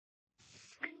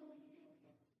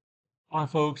Hi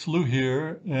folks, Lou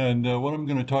here, and what I'm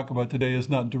going to talk about today is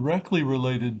not directly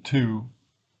related to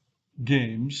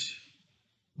games,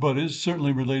 but is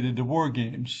certainly related to war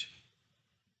games,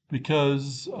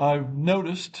 because I've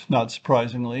noticed, not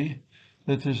surprisingly,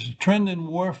 that there's a trend in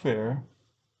warfare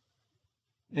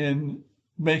in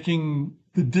making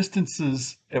the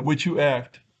distances at which you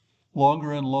act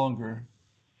longer and longer,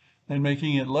 and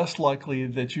making it less likely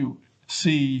that you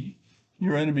see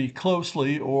your enemy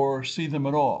closely or see them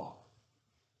at all.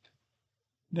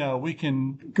 Now, we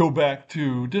can go back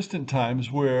to distant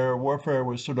times where warfare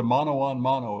was sort of mano on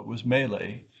mano. It was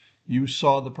melee. You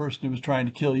saw the person who was trying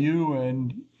to kill you,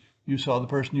 and you saw the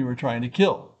person you were trying to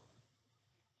kill.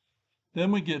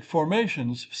 Then we get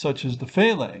formations such as the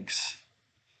phalanx.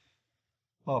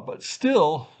 But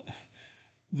still,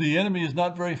 the enemy is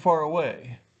not very far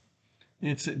away.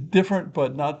 It's different,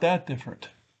 but not that different.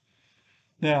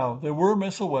 Now, there were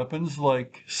missile weapons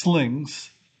like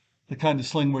slings, the kind of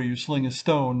sling where you sling a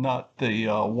stone, not the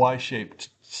Y-shaped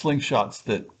slingshots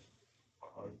that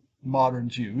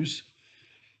moderns use.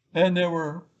 And there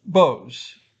were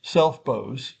bows, self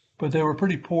bows, but they were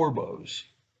pretty poor bows.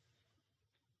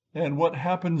 And what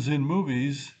happens in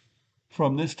movies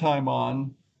from this time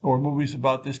on, or movies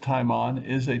about this time on,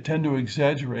 is they tend to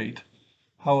exaggerate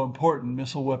how important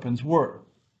missile weapons were.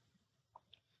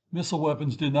 Missile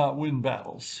weapons did not win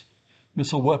battles.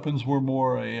 Missile weapons were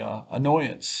more a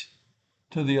annoyance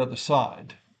to the other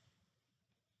side.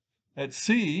 At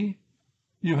sea,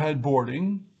 you had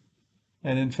boarding,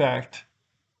 and in fact,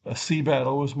 a sea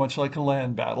battle was much like a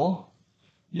land battle.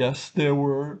 Yes, there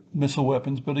were missile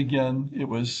weapons, but again, it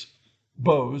was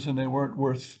bows, and they weren't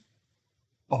worth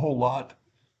a whole lot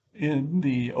in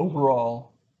the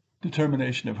overall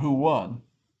determination of who won.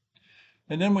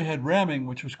 And then we had ramming,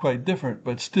 which was quite different,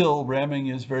 but still, ramming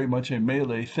is very much a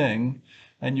melee thing,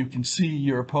 and you can see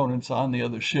your opponents on the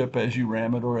other ship as you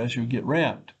ram it or as you get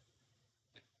rammed.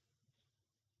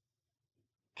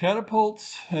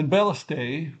 Catapults and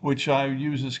ballistae, which I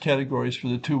use as categories for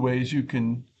the two ways you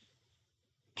can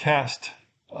cast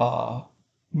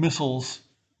missiles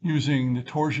using the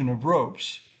torsion of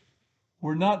ropes,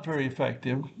 were not very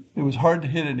effective. It was hard to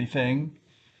hit anything,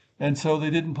 and so they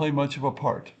didn't play much of a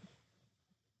part.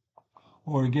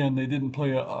 Or again, they didn't play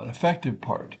an effective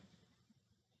part.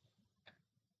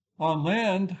 On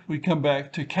land, we come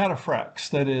back to cataphracts,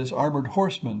 that is, armored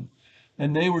horsemen,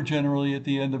 and they were generally at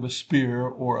the end of a spear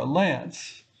or a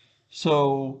lance.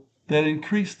 So that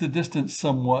increased the distance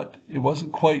somewhat. It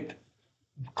wasn't quite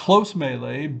close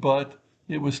melee, but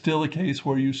it was still a case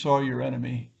where you saw your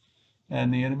enemy,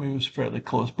 and the enemy was fairly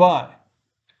close by.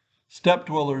 Steppe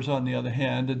dwellers, on the other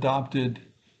hand, adopted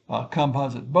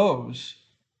composite bows,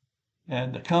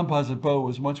 and a composite bow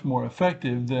was much more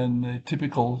effective than the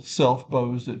typical self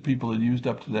bows that people had used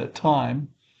up to that time.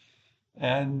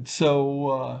 And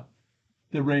so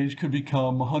the range could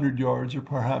become 100 yards or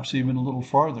perhaps even a little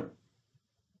farther.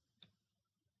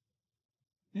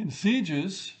 In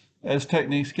sieges, as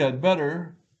techniques got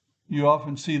better, you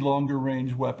often see longer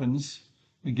range weapons,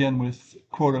 again with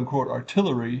quote unquote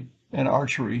artillery and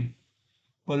archery.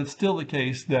 But it's still the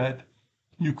case that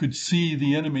you could see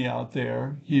the enemy out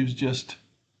there. He was just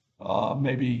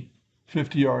maybe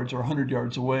 50 yards or 100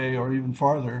 yards away or even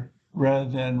farther, rather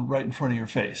than right in front of your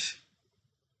face.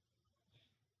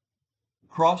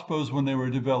 Crossbows, when they were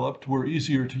developed, were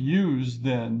easier to use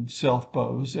than self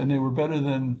bows, and they were better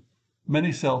than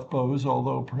many self bows,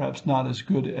 although perhaps not as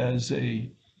good as the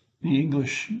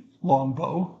English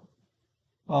longbow.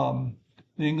 The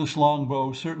English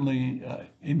longbow certainly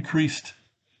increased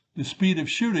the speed of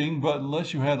shooting, but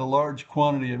unless you had a large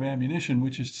quantity of ammunition,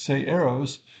 which is to say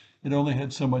arrows, it only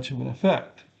had so much of an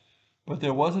effect. But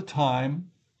there was a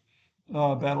time,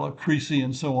 Battle of Crecy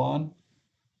and so on,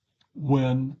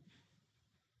 when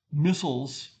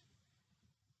missiles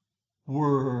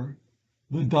were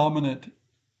the dominant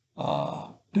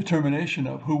determination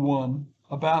of who won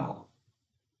a battle.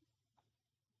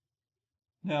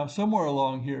 Now, somewhere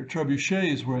along here,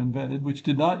 trebuchets were invented, which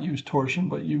did not use torsion,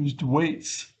 but used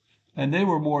weights. And they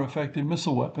were more effective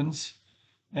missile weapons,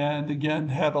 and again,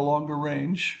 had a longer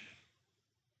range.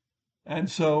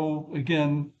 And so,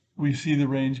 again, we see the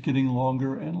range getting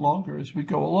longer and longer as we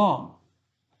go along.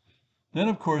 Then,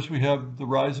 of course, we have the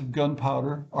rise of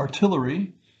gunpowder,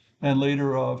 artillery, and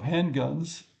later of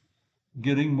handguns,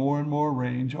 getting more and more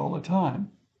range all the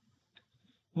time.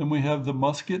 Then we have the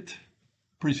musket,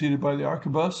 preceded by the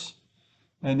arquebus,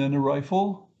 and then the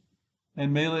rifle,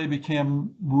 and melee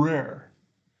became rare.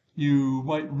 You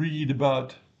might read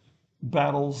about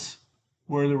battles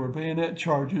where there were bayonet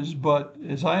charges, but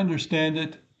as I understand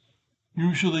it,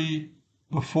 usually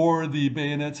before the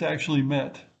bayonets actually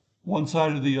met, one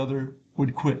side or the other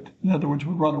would quit. In other words,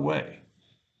 would run away.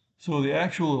 So the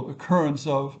actual occurrence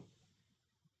of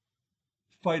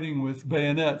fighting with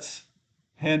bayonets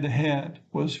hand to hand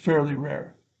was fairly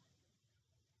rare.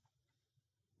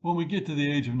 When we get to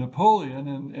the age of Napoleon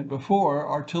and before,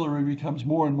 artillery becomes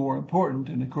more and more important.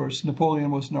 And of course,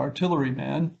 Napoleon was an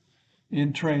artilleryman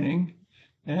in training,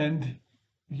 and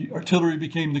artillery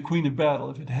became the queen of battle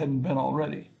if it hadn't been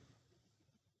already.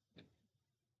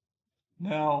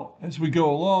 Now, as we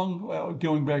go along, well,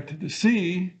 going back to the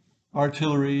sea,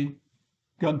 artillery,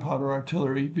 gunpowder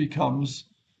artillery becomes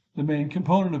the main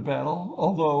component of battle,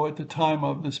 although at the time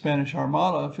of the Spanish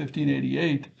Armada,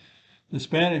 1588, the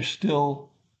Spanish still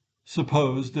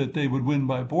supposed that they would win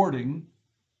by boarding,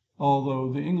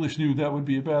 although the English knew that would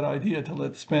be a bad idea to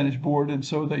let the Spanish board, and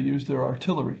so they used their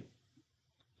artillery.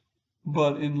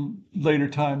 But in later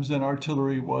times, then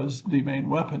artillery was the main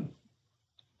weapon.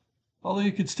 Although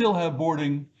you could still have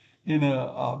boarding in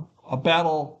a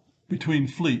battle between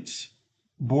fleets.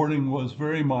 Boarding was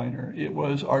very minor. It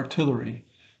was artillery.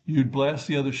 You'd blast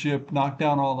the other ship, knock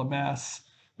down all the masts,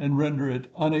 and render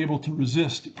it unable to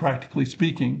resist, practically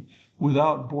speaking,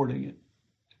 without boarding it.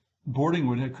 Boarding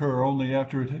would occur only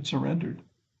after it had surrendered.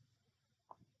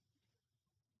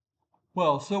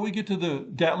 Well, so we get to the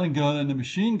Gatling gun and the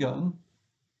machine gun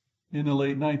in the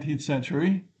late 19th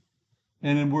century.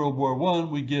 And in World War I,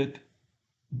 we get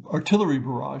artillery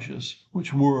barrages,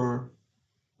 which were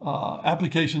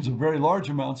applications of very large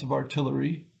amounts of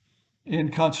artillery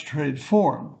in concentrated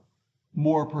form,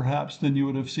 more perhaps than you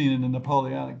would have seen in a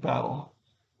Napoleonic battle,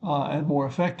 and more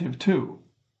effective too.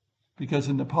 Because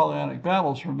in Napoleonic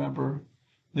battles, remember,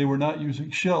 they were not using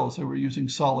shells, they were using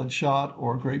solid shot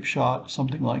or grape shot,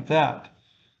 something like that.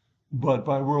 But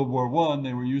by World War I,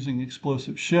 they were using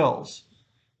explosive shells.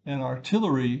 And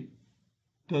artillery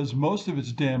does most of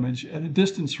its damage at a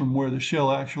distance from where the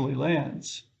shell actually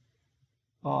lands.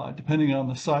 Depending on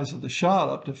the size of the shot,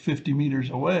 up to 50 meters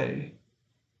away,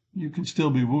 you can still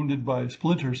be wounded by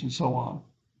splinters and so on.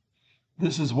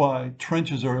 This is why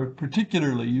trenches are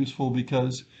particularly useful,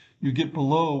 because you get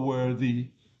below where the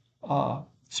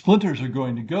splinters are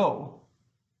going to go.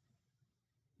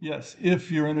 Yes,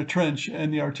 if you're in a trench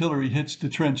and the artillery hits the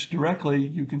trench directly,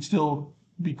 you can still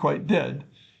be quite dead,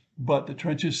 but the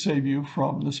trenches save you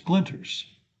from the splinters.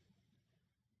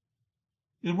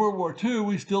 In World War II,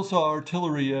 we still saw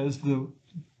artillery as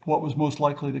what was most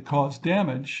likely to cause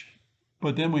damage,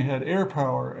 but then we had air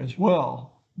power as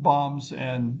well, bombs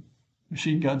and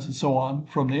machine guns and so on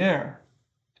from the air.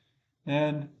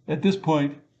 And at this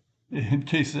point, in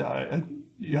case you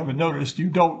haven't noticed, you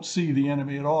don't see the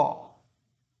enemy at all.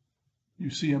 You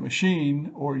see a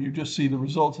machine, or you just see the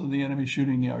results of the enemy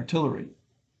shooting the artillery.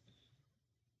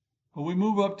 But we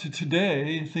move up to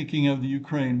today, thinking of the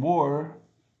Ukraine war,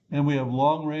 and we have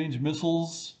long-range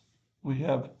missiles, we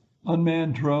have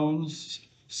unmanned drones,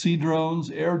 sea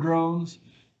drones, air drones.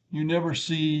 You never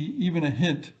see even a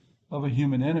hint of a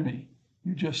human enemy.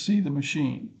 You just see the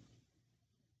machine.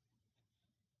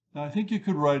 Now, I think you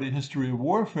could write a history of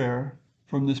warfare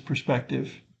from this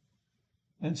perspective,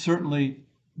 and certainly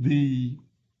the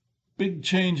big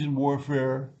change in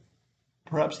warfare,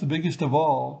 perhaps the biggest of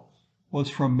all, was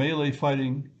from melee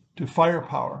fighting to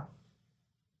firepower.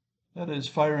 That is,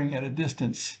 firing at a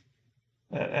distance,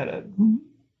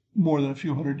 more than a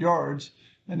few hundred yards,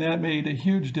 and that made a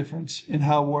huge difference in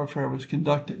how warfare was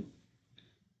conducted.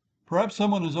 Perhaps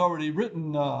someone has already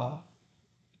written a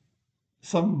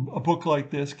book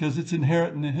like this, because it's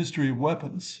inherent in the history of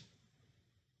weapons.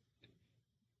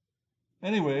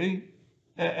 Anyway,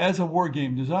 as a war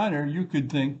game designer, you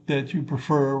could think that you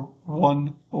prefer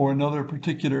one or another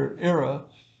particular era,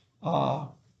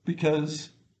 because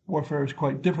warfare is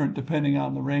quite different depending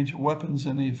on the range of weapons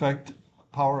and the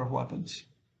power of weapons.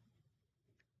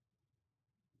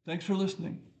 Thanks for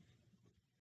listening.